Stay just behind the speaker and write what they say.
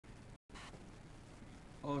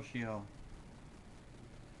Oshio.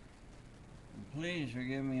 Please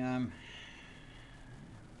forgive me, I'm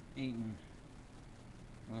eating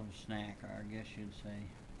a little snack, or I guess you'd say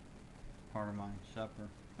part of my supper.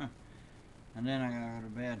 And then I gotta go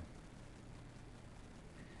to bed.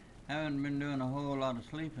 Haven't been doing a whole lot of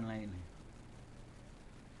sleeping lately.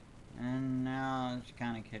 And now it's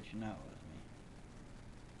kind of catching up with me.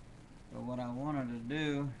 But what I wanted to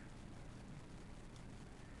do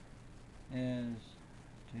is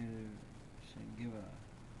to give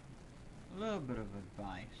a little bit of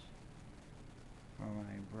advice for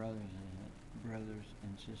my brothers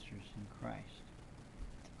and sisters in Christ.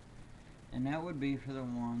 And that would be for the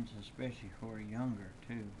ones especially who are younger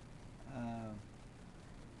too. Uh,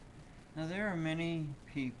 Now there are many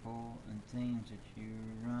people and things that you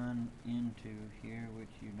run into here which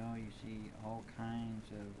you see all kinds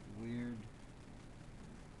of weird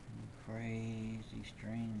and crazy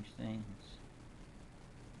strange things.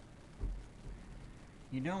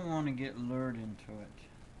 You don't want to get lured into it,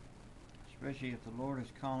 especially if the Lord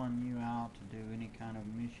is calling you out to do any kind of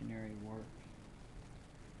missionary work.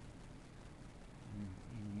 And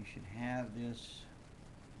you should have this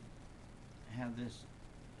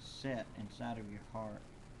set inside of your heart,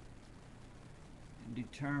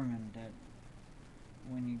 determined that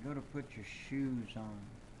when you go to put your shoes on,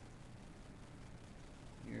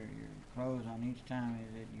 your clothes on, each time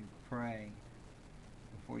that you pray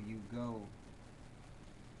before you go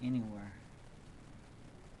anywhere,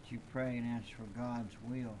 that you pray and ask for God's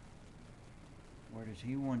will. Where does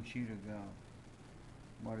He want you to go?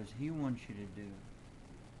 What does He want you to do?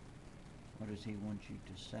 What does He want you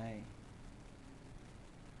to say?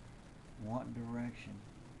 What direction?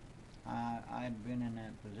 I'd been in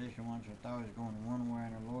that position once. I thought I was going one way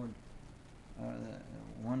in the Lord,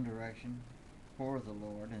 one direction for the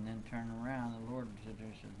Lord, and then turn around. The Lord said,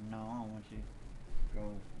 "No, I want you to go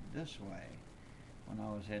this way." When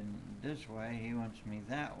I was heading this way, He wants me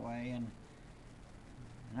that way, and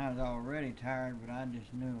I was already tired, but I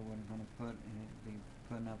just knew I wasn't going to be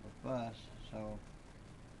putting up a fuss. So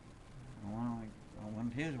I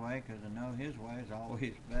went His way because I know His way is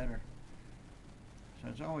always better. So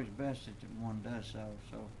it's always best that one does so.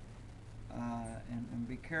 So, and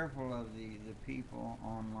be careful of the people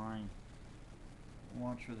online.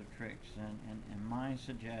 Watch for the tricks. And my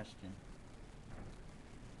suggestion,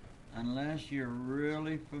 unless you're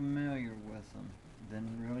really familiar with them, then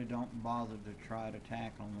really don't bother to try to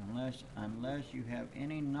tackle them. Unless you have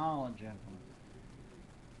any knowledge of them,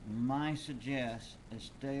 my suggestion is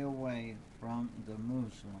stay away from the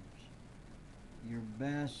Muslims. Your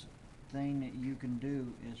best thing that you can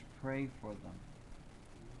do is pray for them,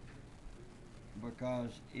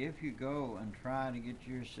 because if you go and try to get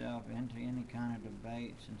yourself into any kind of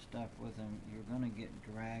debates and stuff with them, you're going to get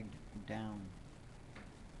dragged down,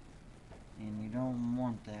 and you don't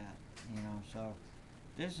want that, so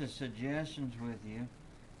this is suggestions with you.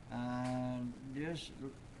 Just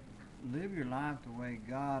live your life the way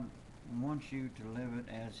God wants you to live it,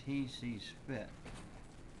 as He sees fit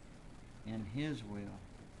in His will,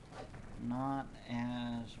 not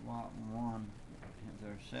as what one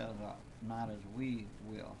themselves, not as we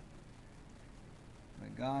will.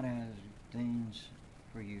 But God has things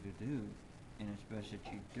for you to do, and it's best that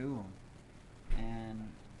you do them.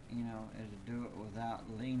 And is to do it without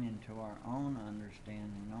leaning to our own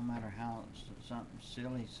understanding. No matter how something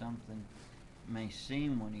silly something may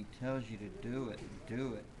seem, when He tells you to do it,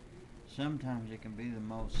 do it. Sometimes it can be the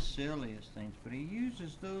most silliest things, but He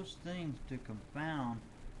uses those things to confound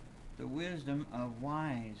the wisdom of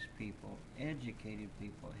wise people, educated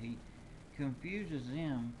people. He confuses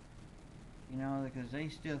them, because they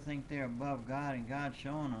still think they're above God, and God's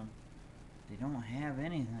showing them they don't have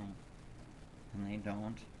anything. And they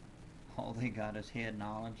don't. All they got is head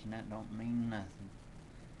knowledge, and that don't mean nothing.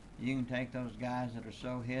 You can take those guys that are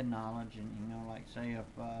so head knowledge, and like say if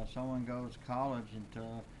someone goes to college and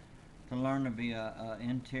to learn to be a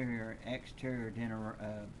interior exterior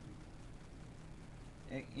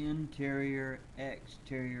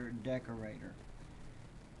decorator.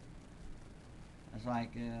 It's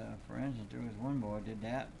like, for instance, there was one boy did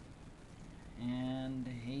that, and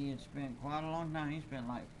he had spent quite a long time. He spent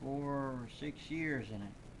like 4 or 6 years in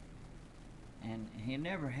it, and he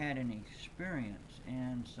never had any experience.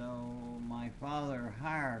 And so my father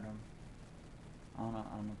hired him on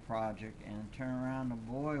a project, and turned around, the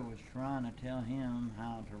boy was trying to tell him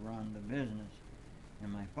how to run the business.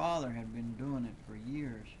 And my father had been doing it for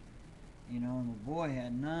years, and the boy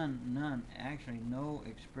had actually no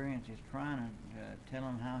experience. He's trying to tell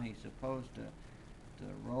him how he's supposed to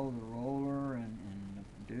roll the roller and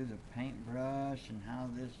do the paintbrush and how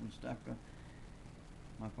this and stuff goes.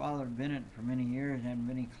 My father had been it for many years, hadn't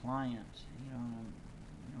many clients.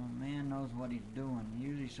 A man knows what he's doing.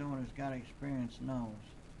 Usually someone who's got experience knows.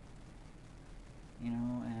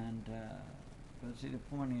 But see, the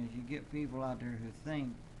point is, you get people out there who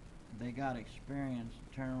think they got experience,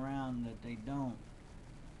 turn around that they don't.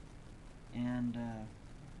 And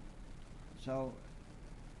so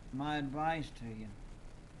my advice to you,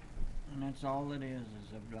 and that's all it is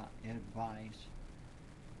advice,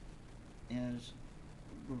 is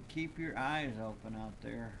keep your eyes open out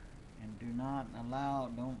there, and do not allow,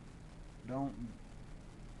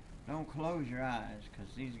 don't close your eyes,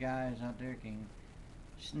 because these guys out there can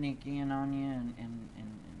sneak in on you, and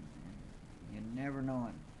you never know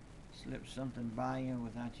it. Slip something by you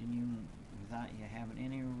without you having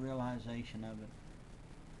any realization of it.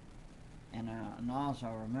 And also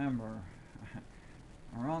remember,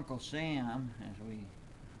 our Uncle Sam, as we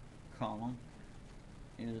call him,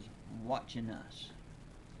 is watching us.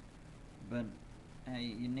 But hey,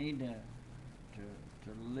 you need to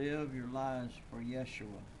live your lives for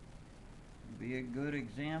Yeshua. Be a good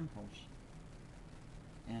examples.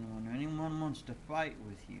 And when anyone wants to fight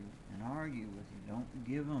with you and argue with you, don't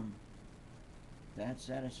give them that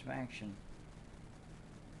satisfaction,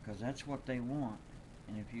 because that's what they want.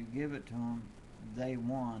 And if you give it to them, they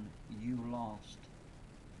won, you lost.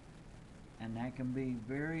 And that can be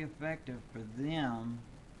very effective for them,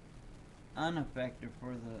 ineffective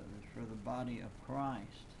for the body of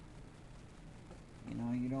Christ.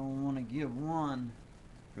 You don't want to give one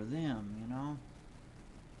for them,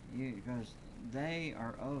 because they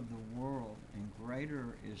are of the world, and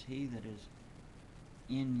greater is he that is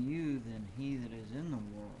in you than he that is in the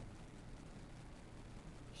world.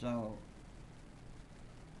 So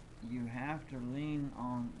you have to lean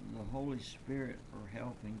on the Holy Spirit for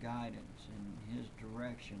help and guidance in his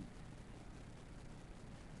direction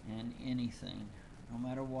in anything, no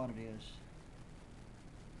matter what it is.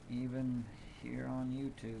 Even here on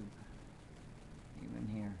YouTube, even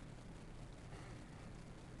here.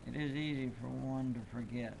 It is easy for one to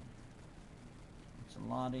forget. It's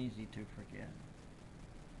a lot easy to forget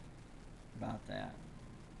about that.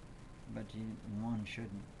 But one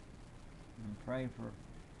shouldn't. And pray for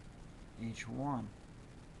each one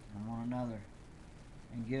and one another,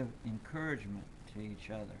 and give encouragement to each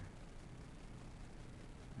other.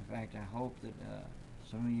 In fact, I hope that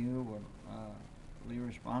some of you will leave a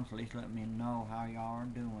response, at least let me know how y'all are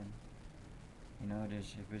doing.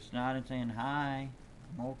 If it's not in saying hi,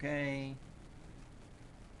 I'm okay,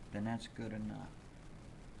 then that's good enough.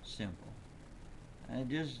 Simple.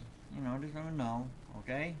 Just let me know,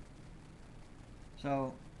 okay?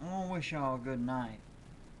 So, I want to wish y'all a good night.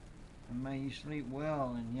 And may you sleep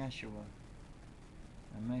well in Yeshua.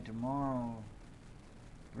 And may tomorrow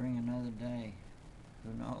bring another day.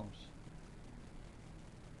 Who knows?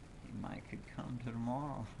 He might could come to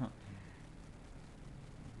tomorrow.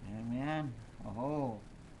 Amen. Oh.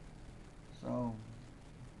 So,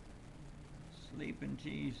 sleep in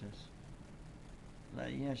Jesus. Let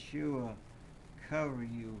Yeshua cover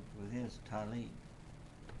you with his talit.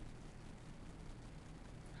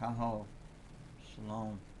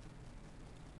 Shalom.